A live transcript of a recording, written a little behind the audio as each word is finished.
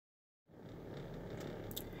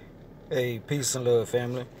Hey, peace and love,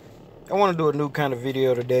 family. I want to do a new kind of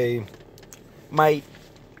video today. Might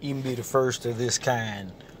even be the first of this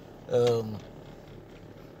kind. Um,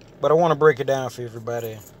 but I want to break it down for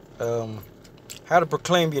everybody. Um, how to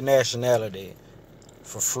proclaim your nationality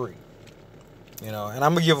for free. And I'm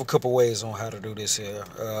going to give a couple ways on how to do this here.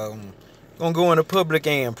 I'm going to go into public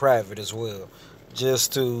and private as well.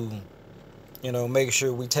 Just to, make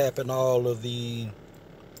sure we tap in all of the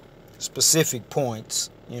specific points.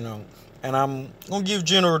 And I'm going to give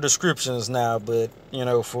general descriptions now, but,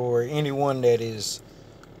 for anyone that is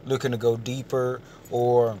looking to go deeper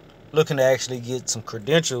or looking to actually get some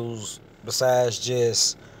credentials besides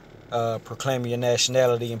just proclaiming your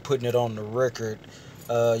nationality and putting it on the record,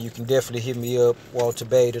 you can definitely hit me up, Walter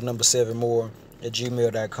Bay, the number 7 more at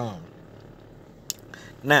gmail.com.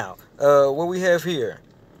 Now, what we have here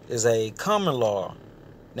is a common law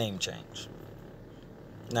name change.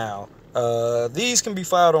 Now, these can be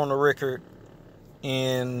filed on the record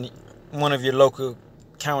in one of your local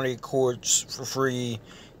county courts for free.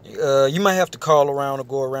 You might have to call around or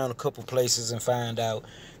go around a couple places and find out,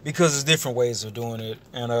 because there's different ways of doing it.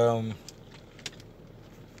 And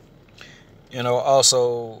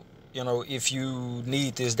also, if you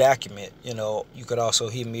need this document, you could also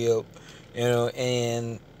hit me up,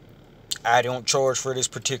 and I don't charge for this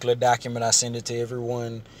particular document. I send it to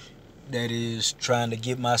everyone that is trying to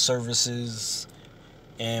get my services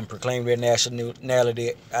and proclaim their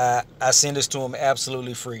nationality. I send this to them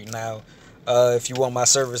absolutely free. Now, if you want my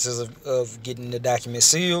services of getting the document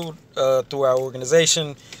sealed through our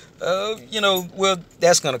organization, well,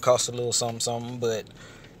 that's going to cost a little something, but,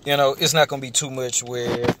 it's not going to be too much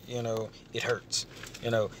where, it hurts.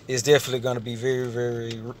 It's definitely going to be very,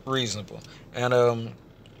 very reasonable. And,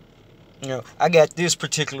 I got this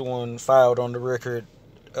particular one filed on the record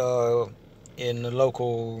in the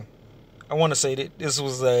local, I want to say that this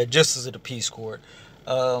was Justice of the Peace Court.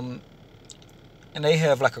 And they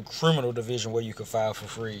have like a criminal division where you can file for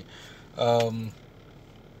free. But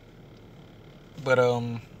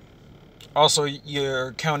also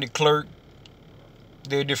your county clerk,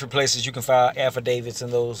 there are different places you can file affidavits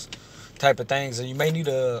and those type of things. And you may need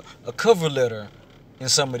a cover letter in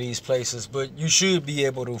some of these places, but you should be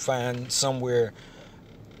able to find somewhere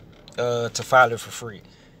to file it for free.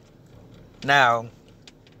 Now,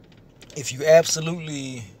 if you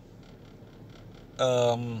absolutely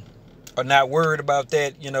are not worried about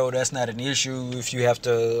that, that's not an issue. If you have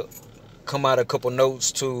to come out a couple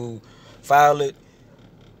notes to file it,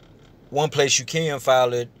 one place you can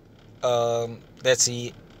file it, that's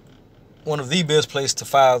one of the best places to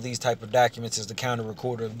file these type of documents is the county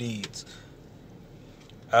recorder of deeds.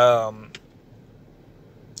 And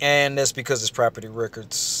that's because it's property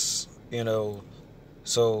records,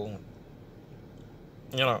 so,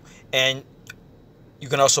 and you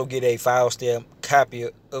can also get a file stamp copy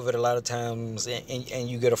of it a lot of times, and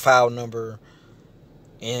you get a file number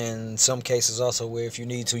in some cases also, where if you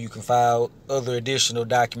need to, you can file other additional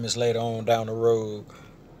documents later on down the road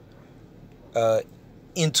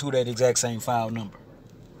into that exact same file number.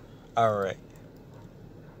 All right.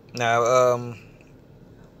 Now,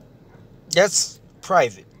 that's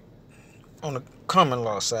private on the common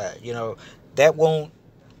law side. That won't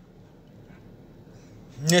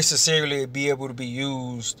necessarily be able to be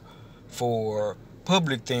used for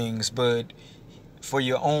public things, but for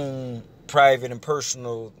your own private and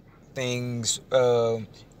personal things, you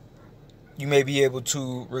may be able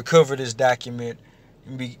to recover this document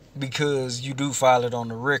because you do file it on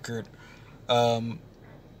the record, and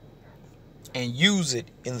use it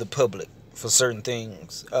in the public for certain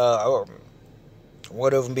things.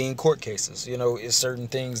 One of them being court cases. Is certain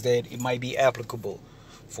things that it might be applicable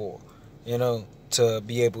for, to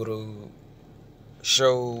be able to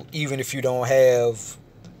show, even if you don't have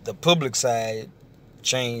the public side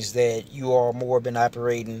change, that you are more been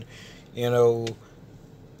operating,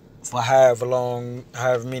 for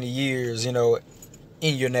however many years, in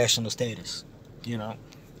your national status.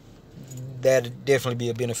 That'd definitely be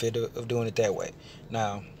a benefit of doing it that way.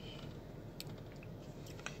 Now,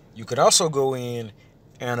 you could also go in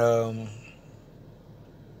and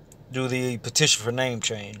do the petition for name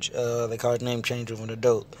change. They call it name change of an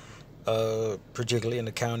adult, particularly in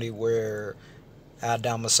the county where I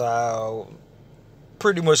domicile.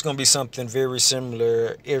 Pretty much going to be something very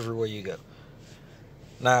similar everywhere you go.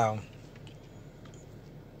 Now,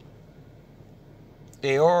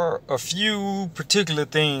 there are a few particular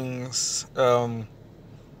things that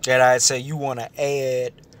I'd say you want to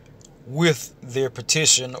add with their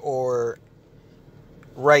petition, or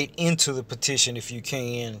write into the petition if you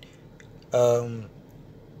can,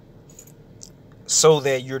 so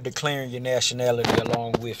that you're declaring your nationality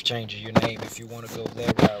along with changing your name if you want to go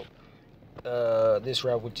that route. This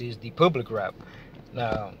route, which is the public route.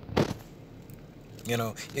 Now,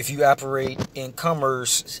 if you operate in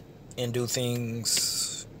commerce and do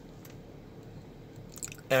things,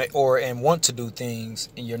 and want to do things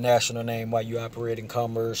in your national name while you operate in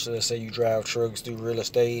commerce, let's say you drive trucks, do real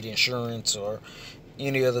estate, insurance, or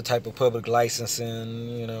any other type of public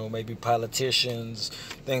licensing, maybe politicians,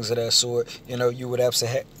 things of that sort, you would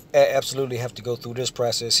absolutely have to go through this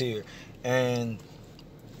process here. And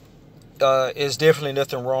there's definitely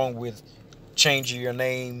nothing wrong with changing your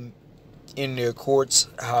name in their courts.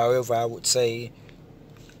 However, I would say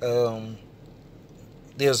there's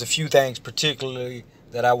a few things particularly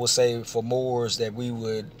that I would say for Moors that we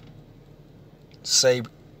would say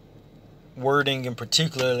wording and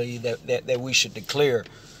particularly that we should declare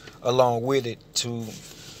along with it to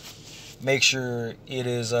make sure it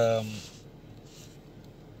is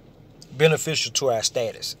beneficial to our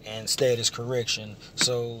status and status correction.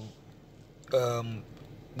 So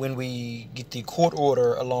when we get the court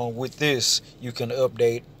order along with this, you can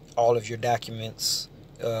update all of your documents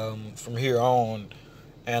from here on,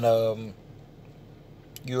 and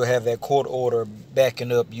you'll have that court order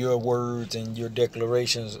backing up your words and your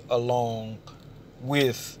declarations along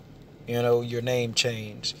with, your name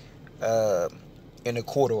change in the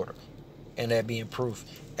court order, and that being proof.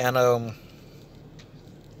 And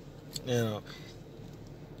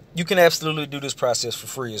you can absolutely do this process for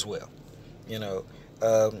free as well.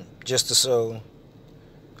 Just to show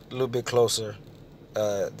a little bit closer,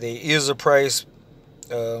 there is a price.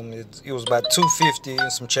 It was about $250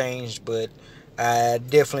 and some change, but I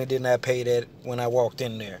definitely did not pay that when I walked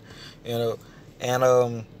in there, And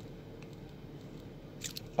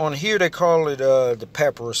on here they call it the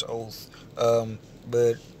papyrus oath,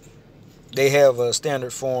 but they have a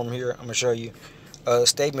standard form here. I'm gonna show you a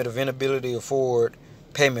statement of inability to afford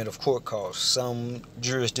payment of court costs. Some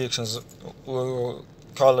jurisdictions will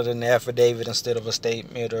call it an affidavit instead of a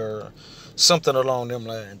statement or something along them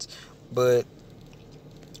lines. But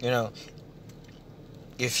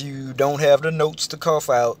if you don't have the notes to cough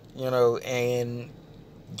out, and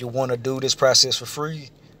you want to do this process for free,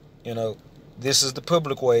 this is the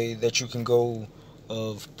public way that you can go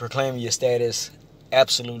of proclaiming your status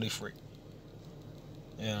absolutely free.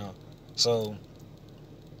 So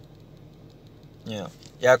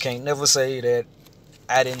y'all can't never say that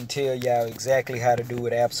I didn't tell y'all exactly how to do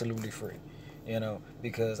it absolutely free.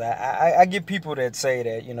 Because I get people that say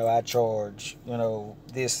that, I charge,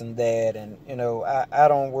 this and that, and, I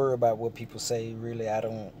don't worry about what people say, really. I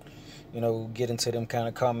don't, get into them kind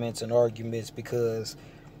of comments and arguments because,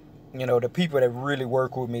 the people that really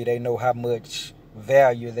work with me, they know how much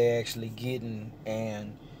value they're actually getting,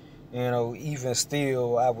 and, even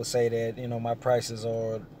still, I would say that, my prices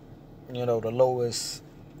are, the lowest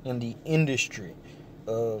in the industry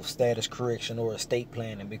of status correction or estate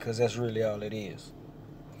planning, because that's really all it is.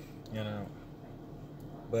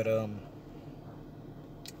 But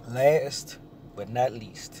last but not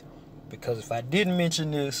least, because if I didn't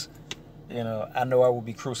mention this, I know I will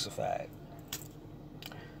be crucified.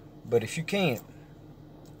 But if you can't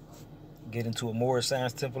get into a Moorish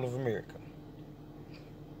Science Temple of America,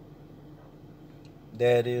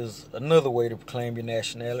 that is another way to proclaim your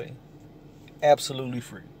nationality absolutely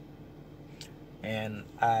free. And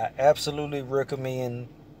I absolutely recommend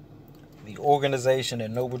the organization that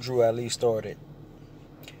Noble Drew Ali started.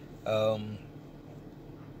 I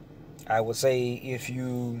would say if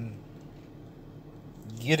you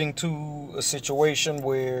get into a situation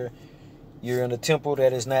where you're in a temple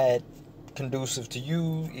that is not conducive to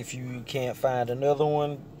you, if you can't find another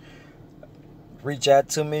one, reach out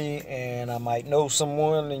to me and I might know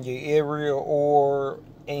someone in your area,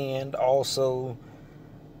 and also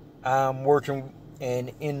I'm working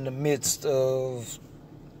and in the midst of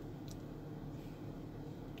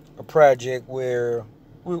a project where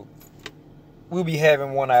we'll be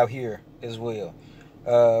having one out here as well.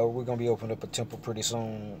 We're going to be opening up a temple pretty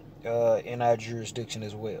soon in our jurisdiction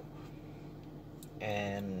as well.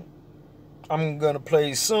 And I'm going to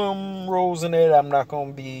play some roles in that. I'm not going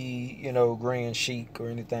to be, grand chic or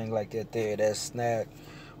anything like that there. That's not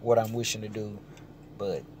what I'm wishing to do.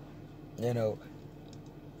 But,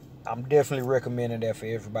 I'm definitely recommending that for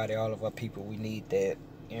everybody, all of our people. We need that.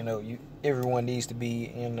 Everyone needs to be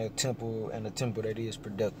in a temple, and a temple that is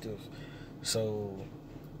productive. So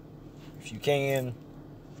if you can,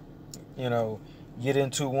 get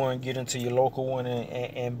into one, get into your local one,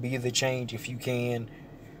 and be the change if you can.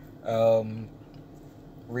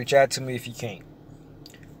 Reach out to me if you can't.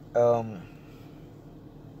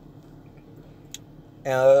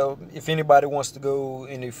 If anybody wants to go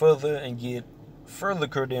any further and get further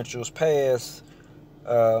credentials past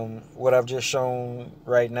what I've just shown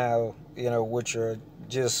right now, which are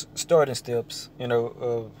just starting steps,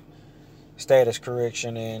 of status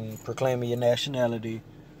correction and proclaiming your nationality,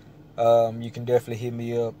 you can definitely hit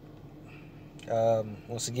me up.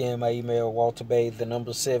 Once again, my email,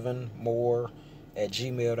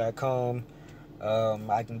 walterbay7more@gmail.com.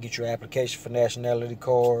 I can get your application for nationality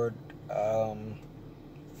card.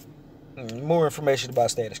 More information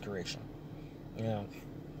about status correction.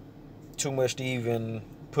 Too much to even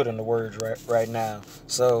put in the words right now.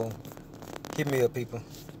 So hit me up, people.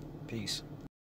 Peace.